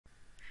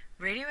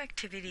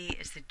Radioactivity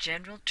is the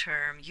general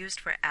term used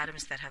for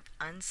atoms that have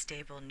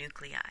unstable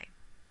nuclei.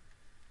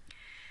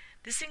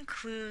 This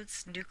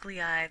includes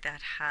nuclei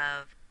that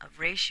have a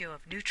ratio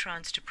of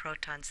neutrons to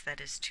protons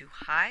that is too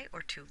high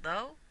or too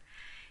low,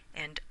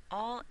 and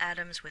all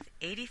atoms with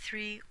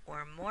 83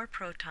 or more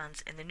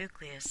protons in the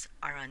nucleus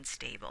are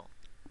unstable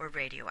or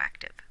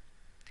radioactive.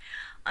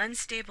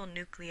 Unstable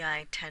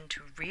nuclei tend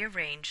to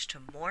rearrange to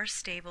more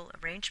stable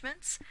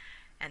arrangements,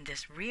 and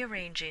this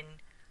rearranging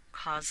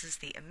causes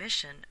the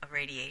emission of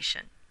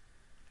radiation.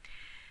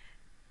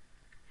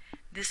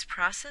 This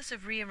process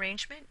of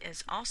rearrangement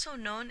is also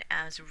known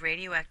as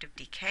radioactive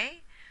decay,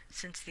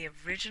 since the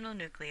original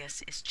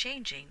nucleus is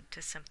changing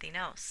to something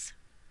else.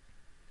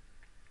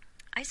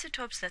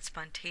 Isotopes that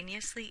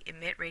spontaneously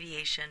emit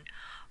radiation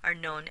are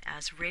known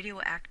as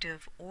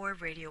radioactive or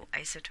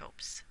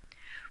radioisotopes.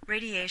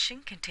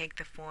 Radiation can take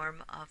the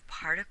form of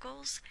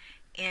particles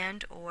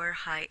and or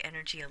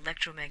high-energy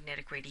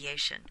electromagnetic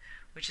radiation,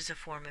 which is a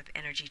form of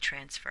energy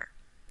transfer.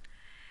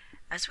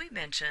 As we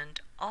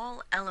mentioned,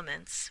 all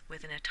elements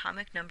with an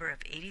atomic number of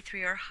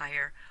 83 or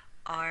higher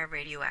are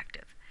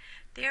radioactive.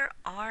 There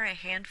are a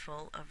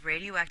handful of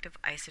radioactive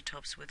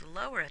isotopes with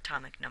lower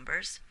atomic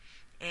numbers,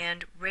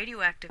 and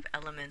radioactive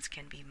elements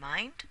can be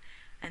mined,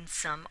 and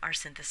some are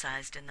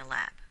synthesized in the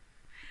lab.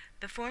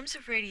 The forms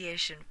of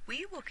radiation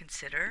we will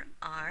consider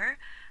are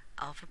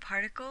alpha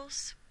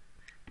particles,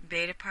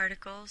 beta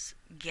particles,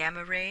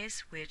 gamma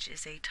rays, which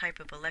is a type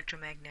of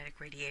electromagnetic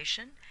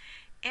radiation,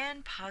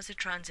 and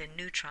positrons and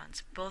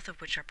neutrons, both of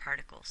which are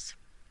particles.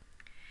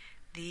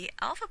 The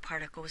alpha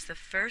particle was the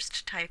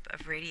first type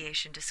of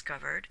radiation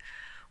discovered,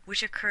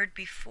 which occurred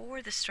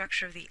before the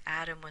structure of the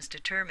atom was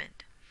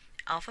determined.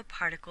 Alpha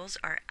particles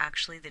are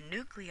actually the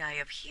nuclei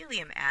of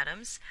helium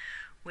atoms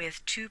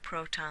with 2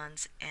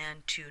 protons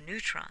and 2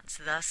 neutrons,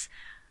 thus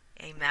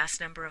a mass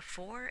number of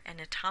 4 and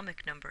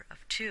atomic number of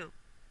 2.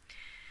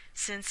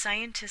 Since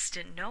scientists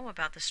didn't know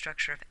about the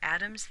structure of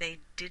atoms, they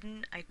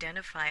didn't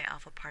identify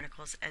alpha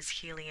particles as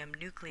helium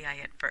nuclei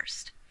at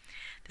first.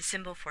 The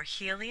symbol for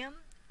helium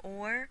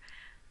or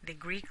the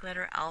Greek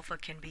letter alpha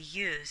can be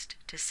used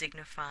to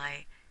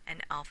signify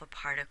an alpha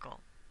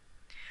particle.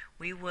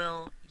 We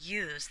will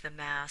use the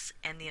mass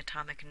and the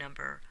atomic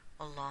number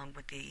along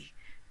with the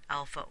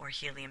alpha or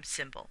helium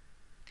symbol.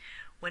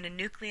 When a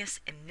nucleus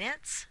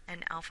emits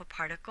an alpha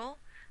particle,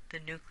 the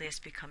nucleus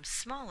becomes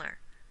smaller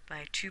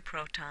by 2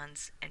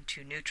 protons and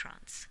 2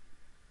 neutrons.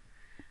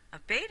 A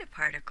beta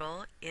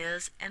particle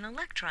is an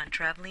electron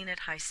traveling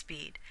at high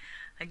speed.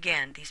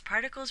 Again, these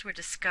particles were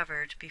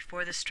discovered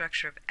before the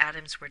structure of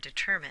atoms were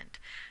determined,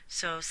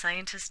 so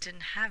scientists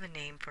didn't have a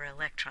name for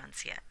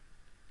electrons yet.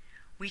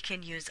 We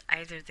can use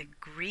either the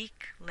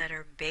Greek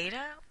letter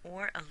beta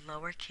or a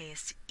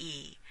lowercase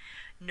e.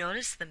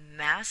 Notice the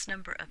mass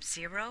number of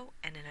 0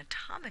 and an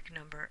atomic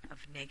number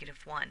of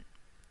 -1.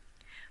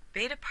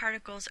 Beta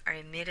particles are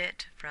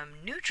emitted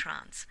from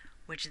neutrons,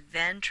 which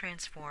then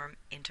transform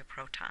into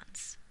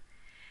protons.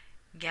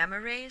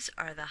 Gamma rays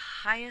are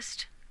the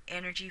highest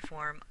energy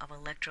form of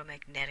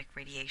electromagnetic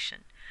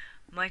radiation.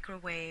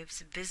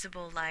 Microwaves,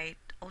 visible light,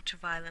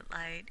 ultraviolet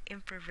light,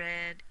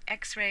 infrared,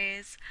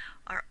 X-rays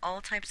are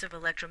all types of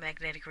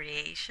electromagnetic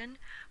radiation,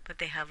 but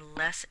they have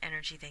less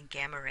energy than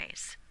gamma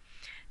rays.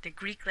 The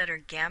Greek letter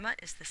gamma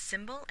is the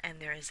symbol,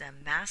 and there is a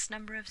mass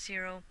number of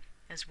 0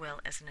 as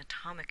well as an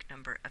atomic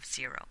number of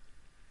 0.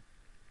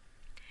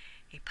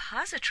 A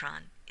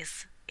positron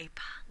is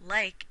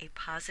like a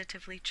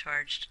positively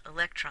charged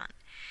electron.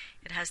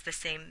 It has the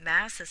same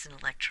mass as an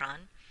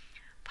electron.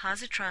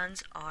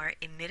 Positrons are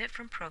emitted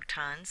from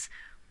protons,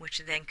 which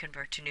then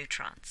convert to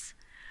neutrons.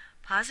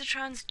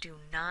 Positrons do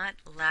not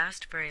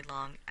last very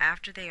long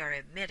after they are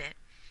emitted,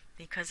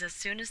 because as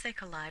soon as they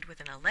collide with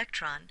an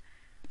electron,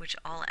 which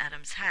all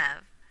atoms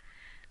have,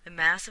 the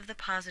mass of the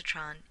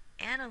positron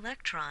and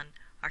electron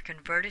are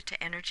converted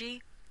to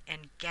energy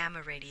and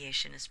gamma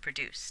radiation is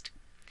produced.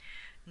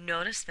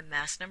 Notice the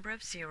mass number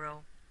of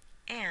 0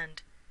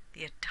 and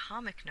the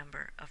atomic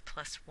number of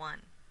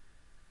 +1.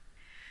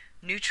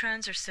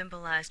 Neutrons are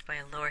symbolized by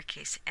a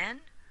lowercase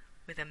n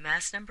with a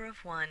mass number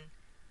of 1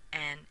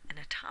 and an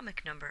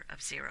atomic number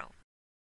of 0.